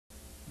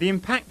The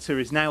impactor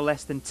is now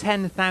less than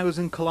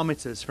 10,000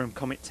 kilometres from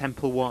Comet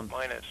Tempel 1.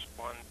 Minus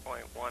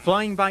 1.1.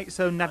 Flying by its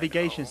own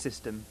navigation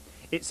system,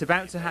 it's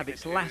about to have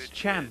its last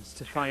chance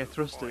to fire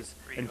thrusters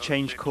and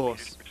change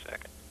course.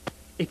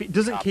 If it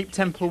doesn't keep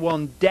Tempel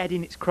 1 dead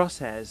in its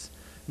crosshairs,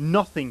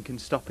 nothing can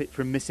stop it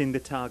from missing the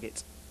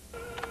target.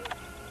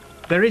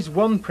 There is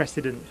one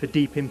precedent for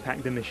deep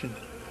impact the mission.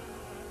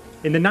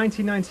 In the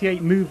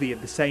 1998 movie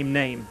of the same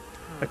name,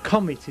 a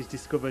comet is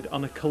discovered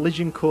on a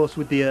collision course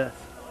with the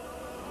Earth.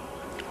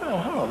 Oh,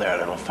 hello there,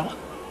 little fella.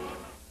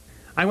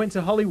 I went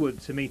to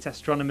Hollywood to meet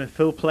astronomer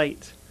Phil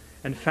Plait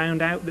and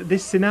found out that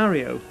this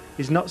scenario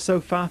is not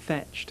so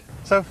far-fetched.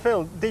 So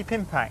Phil, Deep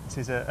Impact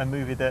is a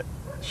movie that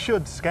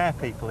should scare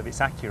people if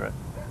it's accurate,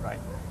 right?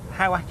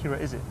 How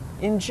accurate is it?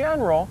 In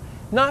general,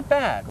 not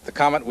bad. The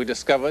comet we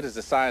discovered is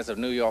the size of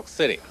New York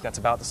City. That's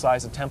about the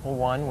size of Tempel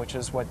 1, which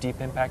is what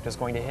Deep Impact is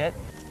going to hit.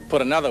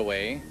 Put another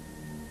way,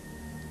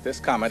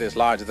 this comet is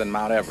larger than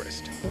Mount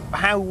Everest.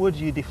 How would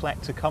you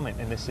deflect a comet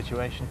in this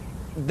situation?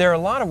 There are a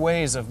lot of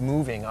ways of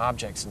moving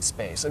objects in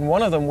space, and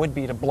one of them would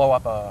be to blow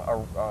up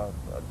a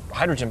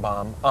hydrogen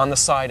bomb on the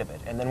side of it,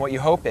 and then what you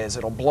hope is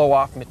it'll blow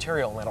off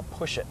material and it'll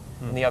push it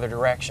in the other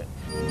direction.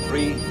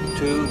 3,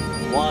 2,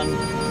 1,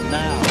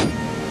 now.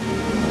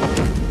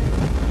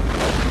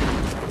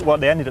 What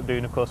they ended up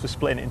doing, of course, was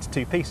splitting it into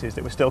two pieces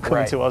that were still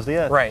coming towards the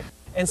Earth. Right.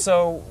 And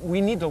so we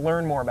need to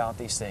learn more about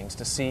these things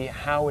to see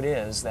how it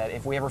is that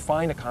if we ever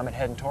find a comet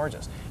heading towards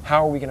us,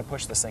 how are we going to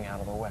push this thing out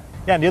of the way?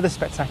 Yeah, and the other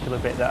spectacular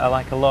bit that I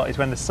like a lot is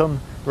when the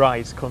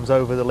sunrise comes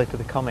over the lip of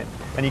the comet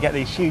and you get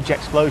these huge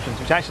explosions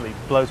which actually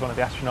blows one of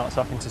the astronauts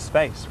off into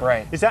space.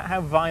 Right. Is that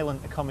how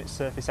violent a comet's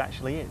surface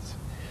actually is?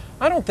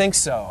 I don't think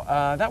so.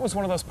 That was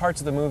one of those parts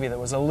of the movie that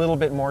was a little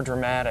bit more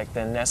dramatic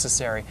than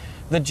necessary.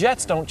 The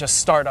jets don't just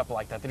start up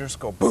like that. They just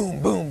go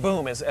boom, boom,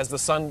 boom as the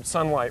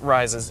sunlight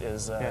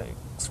rises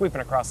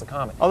sweeping across the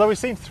comet. Although we've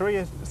seen three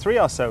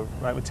or so,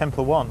 right, with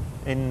Tempel 1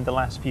 in the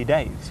last few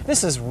days.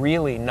 This is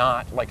really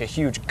not like a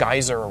huge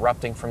geyser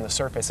erupting from the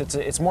surface.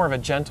 It's more of a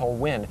gentle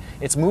wind.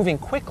 It's moving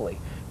quickly,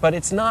 but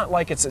it's not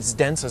like it's as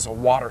dense as a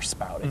water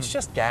spout. It's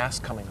just gas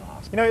coming off.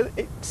 You know,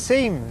 it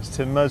seems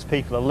to most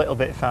people a little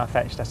bit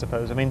far-fetched, I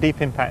suppose. I mean,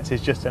 Deep Impact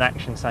is just an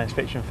action science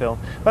fiction film.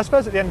 But I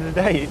suppose at the end of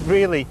the day, it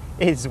really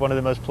is one of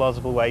the most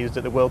plausible ways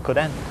that the world could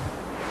end.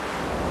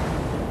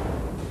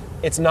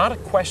 It's not a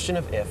question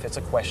of if, it's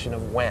a question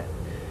of when.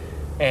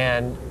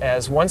 And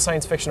as one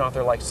science fiction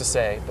author likes to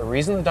say, the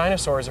reason the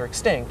dinosaurs are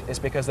extinct is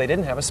because they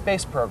didn't have a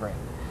space program.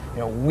 You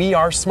know, we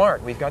are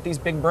smart, we've got these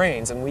big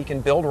brains, and we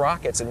can build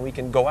rockets and we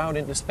can go out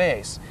into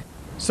space.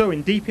 So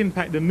in Deep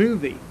Impact the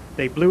movie,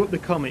 they blew up the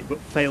comet but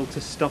failed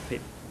to stop it.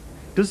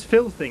 Does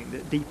Phil think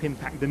that Deep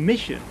Impact the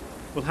mission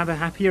will have a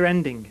happier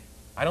ending?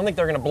 I don't think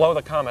they're going to blow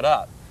the comet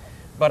up,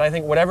 but I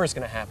think whatever's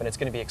going to happen, it's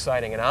going to be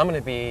exciting, and I'm going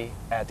to be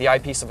at the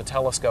eyepiece of a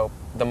telescope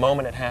the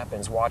moment it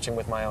happens, watching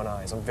with my own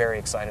eyes. I'm very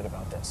excited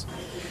about this.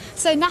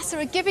 So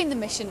NASA are giving the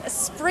mission a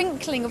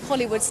sprinkling of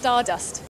Hollywood stardust.